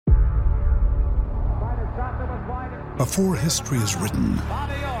Before history is written,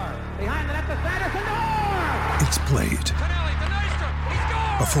 it's played.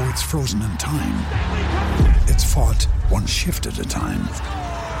 Before it's frozen in time, it's fought one shift at a time.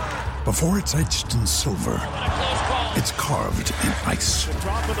 Before it's etched in silver, it's carved in ice.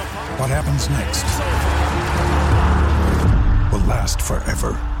 What happens next will last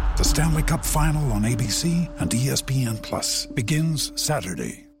forever. The Stanley Cup Final on ABC and ESPN Plus begins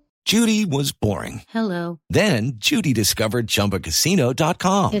Saturday. Judy was boring. Hello. Then Judy discovered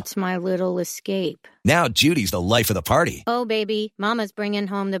ChumbaCasino.com. It's my little escape. Now Judy's the life of the party. Oh, baby, mama's bringing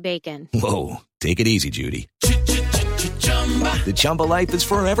home the bacon. Whoa, take it easy, Judy. The Chumba life is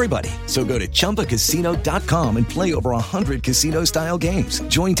for everybody. So go to ChumbaCasino.com and play over 100 casino-style games.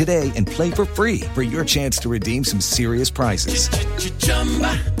 Join today and play for free for your chance to redeem some serious prizes.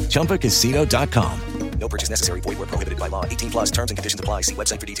 ChumbaCasino.com. No purchase necessary. Void where prohibited by law. 18 plus terms and conditions apply. See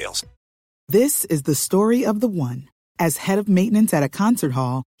website for details. This is the story of the one. As head of maintenance at a concert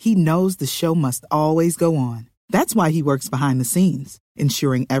hall, he knows the show must always go on. That's why he works behind the scenes,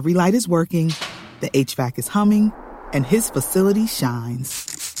 ensuring every light is working, the HVAC is humming, and his facility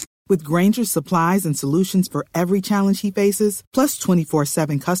shines. With Grainger's supplies and solutions for every challenge he faces, plus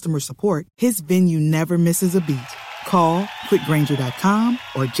 24/7 customer support, his venue never misses a beat. Call quickgrainger.com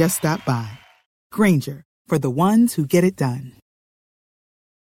or just stop by. Grainger, for the ones who get it done.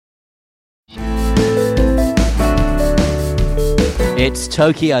 It's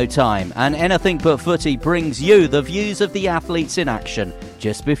Tokyo time, and Anything But Footy brings you the views of the athletes in action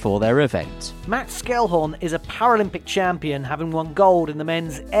just before their event. Matt Skelhon is a Paralympic champion, having won gold in the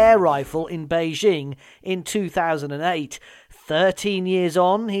men's air rifle in Beijing in 2008. 13 years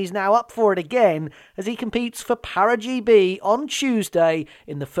on, he's now up for it again as he competes for Para-GB on Tuesday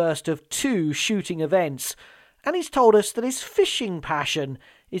in the first of two shooting events. And he's told us that his fishing passion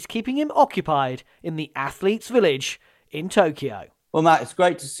is keeping him occupied in the athletes' village in Tokyo. Well, Matt, it's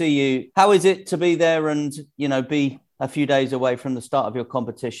great to see you. How is it to be there and, be a few days away from the start of your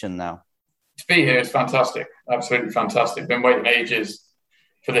competition now? To be here is fantastic. Absolutely fantastic. Been waiting ages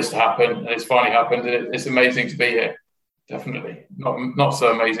for this to happen, and it's finally happened. It's amazing to be here. Definitely. Not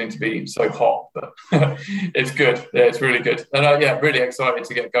so amazing to be so hot, but it's good. Yeah, it's really good. And really excited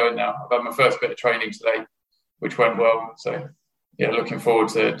to get going now. I've had my first bit of training today, which went well. So, looking forward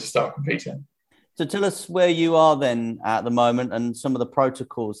to start competing. So tell us where you are then at the moment and some of the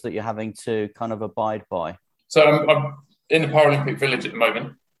protocols that you're having to kind of abide by. So I'm in the Paralympic Village at the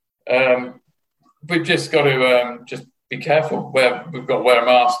moment. We've just got to just be careful. We've got to wear a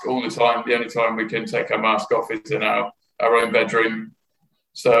mask all the time. The only time we can take our mask off is in our own bedroom.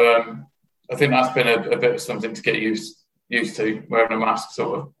 So I think that's been a bit of something to get used to, wearing a mask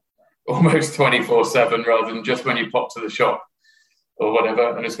sort of almost 24/7 rather than just when you pop to the shop or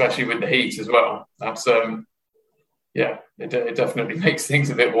whatever, and especially with the heat as well. That's it definitely makes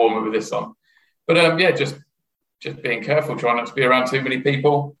things a bit warmer with this on. But just being careful, trying not to be around too many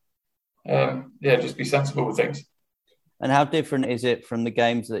people. Just be sensible with things. And how different is it from the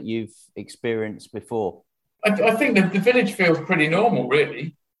games that you've experienced before? I think the village feels pretty normal,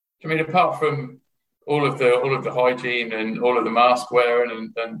 really. I mean, apart from all of the hygiene and all of the mask wearing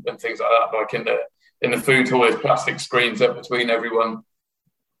and things like that, like in the food hall, there's plastic screens up between everyone.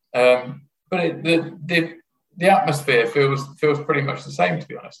 But the atmosphere feels pretty much the same, to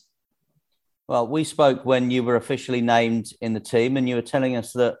be honest. Well, we spoke when you were officially named in the team, and you were telling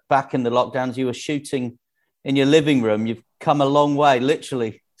us that back in the lockdowns, you were shooting in your living room. You've come a long way,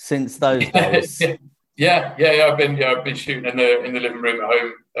 literally, since those days. Yeah. I've been shooting in the living room at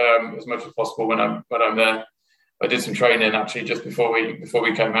home as much as possible when I'm there. I did some training actually just before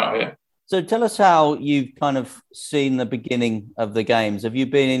we came out here. So tell us how you've kind of seen the beginning of the games. Have you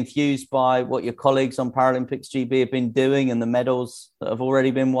been enthused by what your colleagues on Paralympics GB have been doing and the medals that have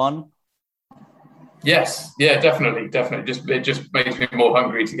already been won? Yes, definitely. It just makes me more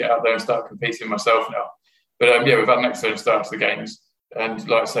hungry to get out there and start competing myself now. But we've had an excellent start to the games. And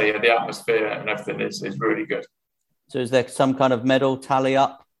like I say, the atmosphere and everything is really good. So is there some kind of medal tally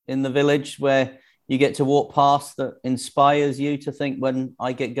up in the village where you get to walk past that inspires you to think, when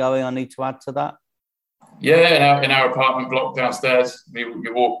I get going, I need to add to that? Yeah, in our apartment block downstairs, you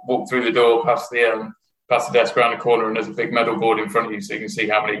walk through the door past the desk around the corner, and there's a big medal board in front of you so you can see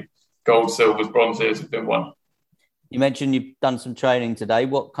how many gold, silvers, bronzes have been won. You mentioned you've done some training today.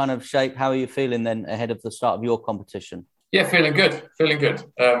 What kind of shape, how are you feeling then ahead of the start of your competition? Yeah, feeling good.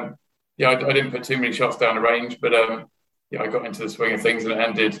 I didn't put too many shots down the range, but I got into the swing of things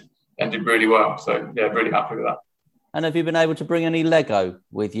and it ended really well. So, really happy with that. And have you been able to bring any Lego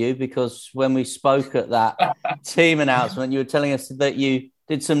with you? Because when we spoke at that team announcement, you were telling us that you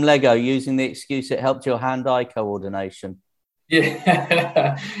did some Lego using the excuse it helped your hand-eye coordination.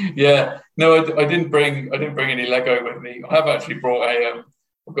 Yeah, yeah. No, I didn't bring any Lego with me. I have actually brought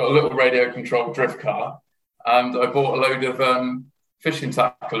I've got a little radio-controlled drift car, and I bought a load of fishing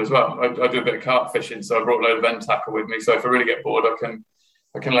tackle as well. I do a bit of carp fishing, so I brought a load of end tackle with me. So if I really get bored, I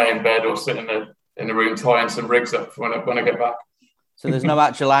can lay in bed or sit in the room tying some rigs up when I get back. So there's no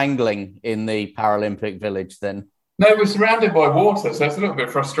actual angling in the Paralympic Village then? No, we're surrounded by water, so it's a little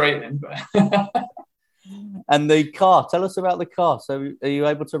bit frustrating. But And the car, tell us about the car. So are you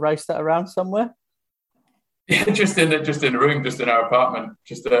able to race that around somewhere? Yeah, just in the room, just in our apartment,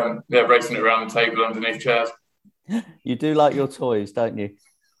 just racing it around the table underneath chairs. You do like your toys, don't you?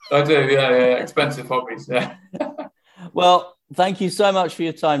 I do, yeah. Expensive hobbies, yeah. Well, thank you so much for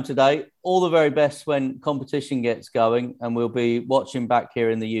your time today. All the very best when competition gets going, and we'll be watching back here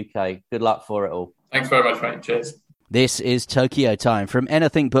in the UK. Good luck for it all. Thanks very much, mate. Cheers. This is Tokyo Time from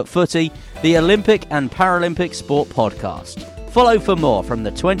Anything But Footy, the Olympic and Paralympic Sport Podcast. Follow for more from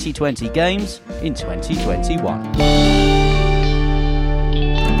the 2020 Games in 2021.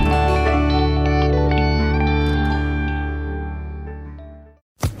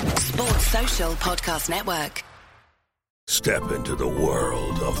 Sports Social Podcast Network. Step into the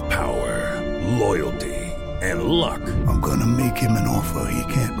world of power, loyalty, and luck. I'm gonna make him an offer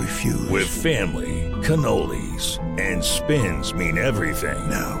he can't refuse. With family, cannolis, and spins mean everything.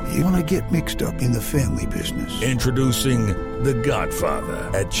 Now, you wanna get mixed up in the family business. Introducing The Godfather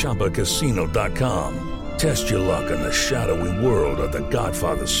at ChumbaCasino.com. Test your luck in the shadowy world of The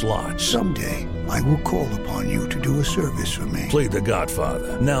Godfather slot. Someday, I will call upon you to do a service for me. Play The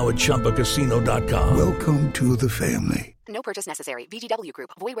Godfather now at ChumbaCasino.com. Welcome to the family. No purchase necessary. VGW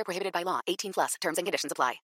Group. Void where prohibited by law. 18+. Terms and conditions apply.